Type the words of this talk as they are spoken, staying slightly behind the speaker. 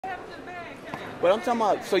But I'm talking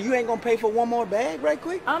about, so you ain't gonna pay for one more bag right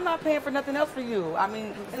quick? I'm not paying for nothing else for you. I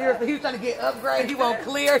mean, seriously, he was trying to get upgrade. He won't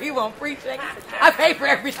clear. He won't pre-check. I pay for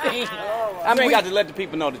everything. I mean, you got to let the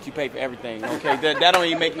people know that you pay for everything, okay? That don't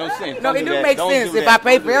even make no sense. No, Don't it do do that. make Don't sense do if that. I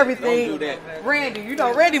pay Don't for do that. everything. Don't do that. Randy, you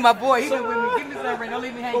know Randy, my boy. He been with me. Give me some, Randy. Don't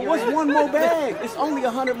leave me hanging. But what's one more bag? It's only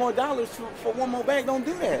 $100 more for one more bag. Don't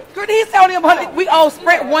do that. He's telling him 100. We all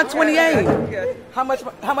spread 128. How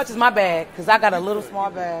much is my bag? Because I got a little small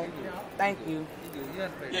bag. Thank you.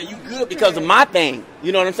 Yeah, you good because of my thing.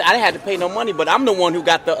 You know what I'm saying? I didn't have to pay no money, but I'm the one who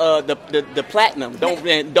got the platinum. Don't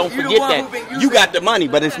forget that. You got the money,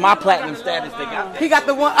 but it's my platinum status they got. He got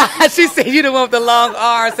the one. She said you the one with the long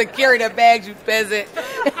arms and carry the bags, you peasant.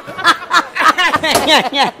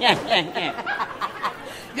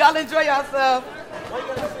 Y'all enjoy yourself.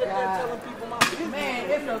 Man,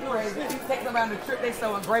 it's so crazy. You take them around the trip, they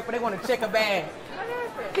so ungrateful. They want to check a bag.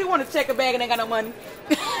 He want to check a bag and they got no money.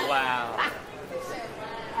 Wow.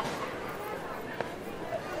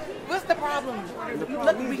 What's the problem? You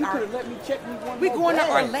could have let me check me one We more going to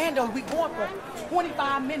bag. Orlando. We going for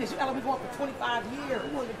 25 minutes. You got to be going for 25 years.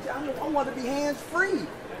 I want to be hands-free.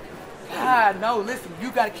 God, no. Listen,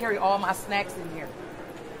 you got to carry all my snacks in here.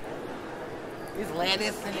 There's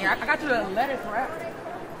lettuce in here. I got you the lettuce wrap.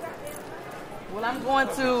 Well, I'm going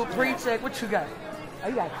to pre-check. What you got? Oh,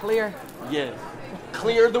 you got clear? Yes.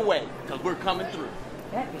 Clear the way, because we're coming through.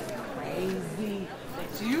 That is crazy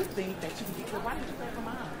that you think that you can get clear. Why did you pay for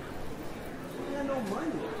mine? I got no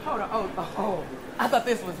money. Hold on. Oh. I thought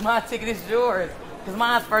this was my ticket. It's yours. Because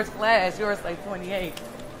mine's first class. Yours like 28.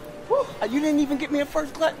 Whew, you didn't even get me a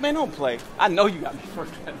first class. Man, don't play. I know you got me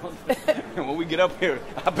first class. And when we get up here,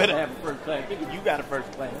 I better have a first class. You got a first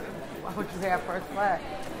class. Why would you have first class?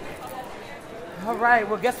 All right.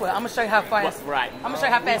 Well, guess what? I'm gonna show you how fast. Right. I'm gonna show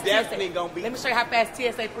you how fast. We definitely gonna be. Let me show you how fast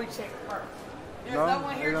TSA pre-check first. There's no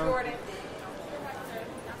one here, Jordan.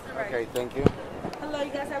 Okay, thank you. Hello, you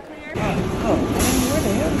guys have clear? Oh, man, where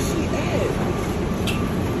the hell is she at?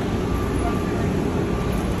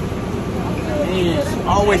 Man, she's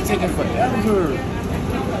always taking forever.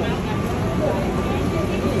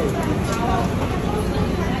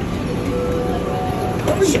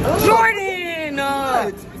 Jordan,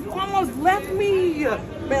 you almost left me.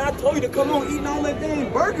 Man, I told you to come on eating all that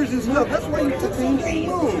dang burgers and stuff. That's why you took so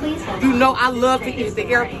long. You know I love to eat at the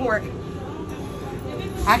airport.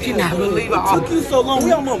 I cannot believe It took you so long.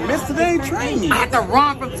 We almost missed the dang train. I had to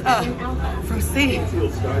run from C. Are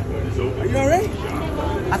you all right?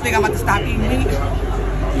 I think I'm about to stop eating meat.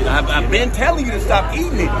 I've been telling you to stop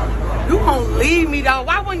eating it. You won't leave me though.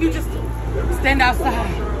 Why wouldn't you just stand outside?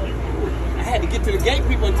 I had to get to the gate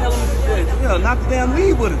people and tell them, not to damn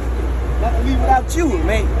leave with us. Not to leave without you.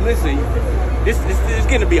 Man, listen, this is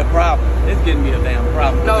going to be a problem. It's going to be a damn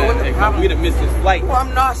problem. No, what's the problem? We'd have missed this flight. Well,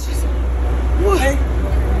 I'm nauseous. Hey.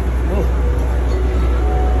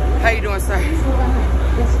 How you doing, sir?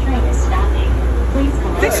 This train is stopping. Please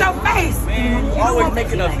collect. Fix your face. Man, you always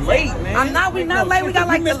making us late, man. I'm not. We not late. We got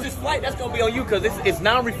like we missed this flight. That's gonna be on you because it's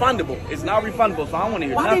non-refundable. It's non-refundable, so I don't want to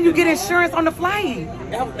hear Why nothing. didn't you get insurance on the flight?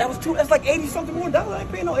 That was too. That's like $80-something more dollars. I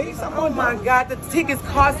ain't paying no $80-something more. Oh my God, the tickets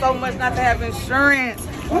cost so much not to have insurance.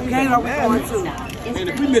 What game are we going to? And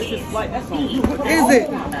if we miss this flight, that's on you. Is it?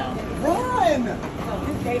 Run!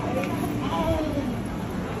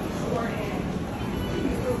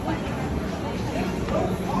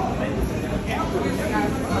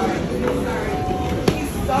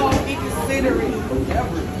 He's so inconsiderate.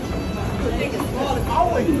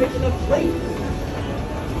 Always making us late.